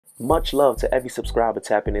Much love to every subscriber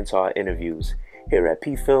tapping into our interviews. Here at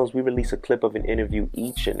PPhilms, we release a clip of an interview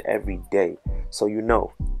each and every day. So you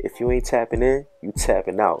know, if you ain't tapping in, you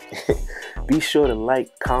tapping out. Be sure to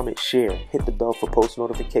like, comment, share, hit the bell for post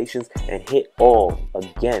notifications, and hit all.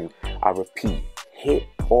 Again, I repeat, hit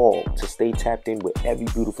all to stay tapped in with every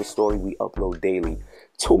beautiful story we upload daily.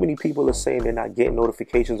 Too many people are saying they're not getting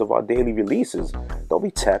notifications of our daily releases. Don't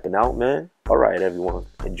be tapping out, man. All right, everyone,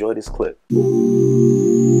 enjoy this clip.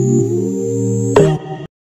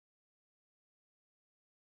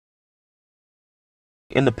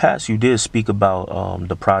 In the past, you did speak about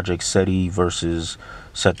the project SETI versus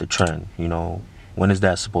Set the Trend. You know, when is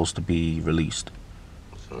that supposed to be released?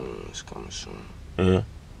 Soon, it's coming soon. Yeah.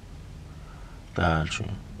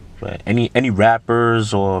 Gotcha. Right. Any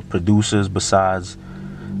rappers or producers besides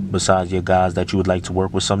your guys that you would like to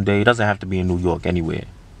work with someday? It doesn't have to be in New York, anywhere.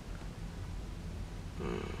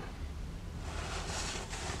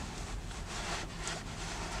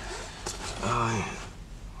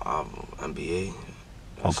 NBA.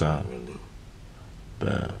 Okay. Really.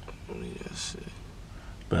 Bad. Really, that's it.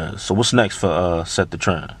 Bad. So what's next for Set the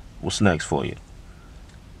Trend? What's next for you?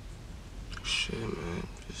 Shit, man.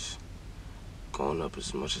 Just going up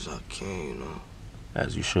as much as I can, you know.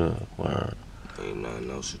 As you should. Word. Ain't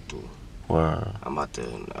nothing else to do. Word. I'm not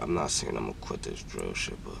saying I'm gonna quit this drill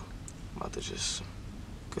shit, but I'm about to just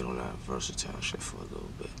get on that versatile shit for a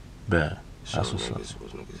little bit. Bad. Show That's what's up.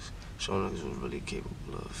 Show niggas was really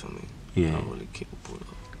capable of, feel me? Yeah. I'm really capable of.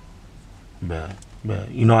 Bad. Bad.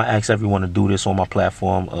 You know, I ask everyone to do this on my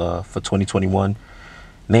platform for 2021.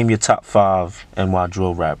 Name your top 5 NY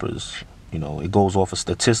drill rappers. You know, it goes off of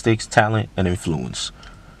statistics, talent, and influence.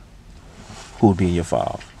 Who would be in your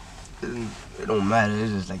 5? It don't matter.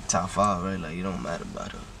 It's just like top 5, right? Like, it don't matter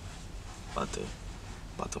about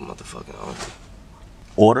the motherfucking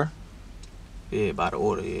Order? Yeah, by the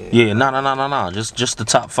order, yeah. Yeah, no. Just the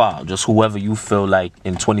top 5. Just whoever you feel like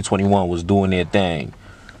in 2021 was doing their thing.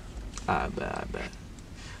 I bet.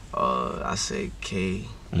 I say K.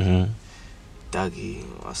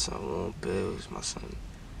 Dougie, my son Warren Bills, my son.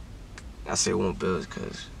 I say Warren Bills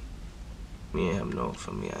because me and him know,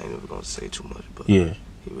 for me, I ain't even gonna say too much, but yeah,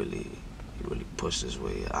 he really pushed his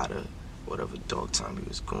way out of whatever dark time he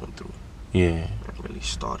was going through. Yeah. And really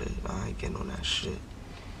started. I ain't getting on that shit.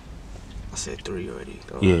 I said 3 already.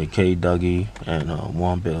 Yeah, K, Dougie, and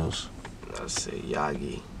Warren Bills. I say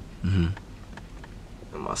Yagi. And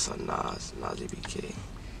my son Nas EBK.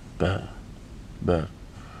 Bet.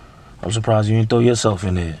 I'm surprised you didn't throw yourself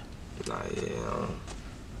in there. Nah, yeah.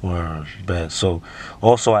 Word, bet. So,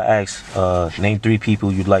 also I asked, name 3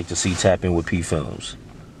 people you'd like to see tap in with PPhilms.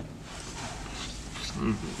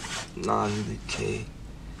 Nas EBK.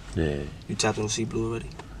 Yeah. You tapped in with C Blue already?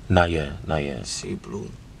 Not yet. C Blue.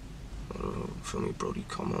 Feel me, Brody,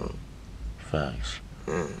 come on. Facts.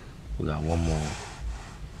 Yeah. We got one more.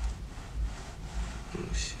 Let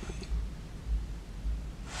me see.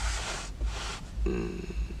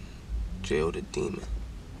 Jail the Demon.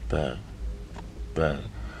 Bet.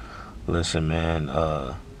 Listen, man,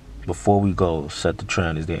 before we go, Set the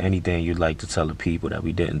Trend, is there anything you'd like to tell the people that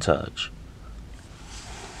we didn't touch?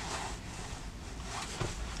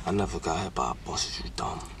 I never got hit by a bus, you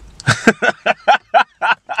dumb.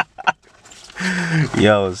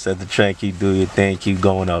 Yo, Set the Trend, keep doing your thing, keep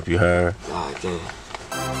going up, you heard? God damn.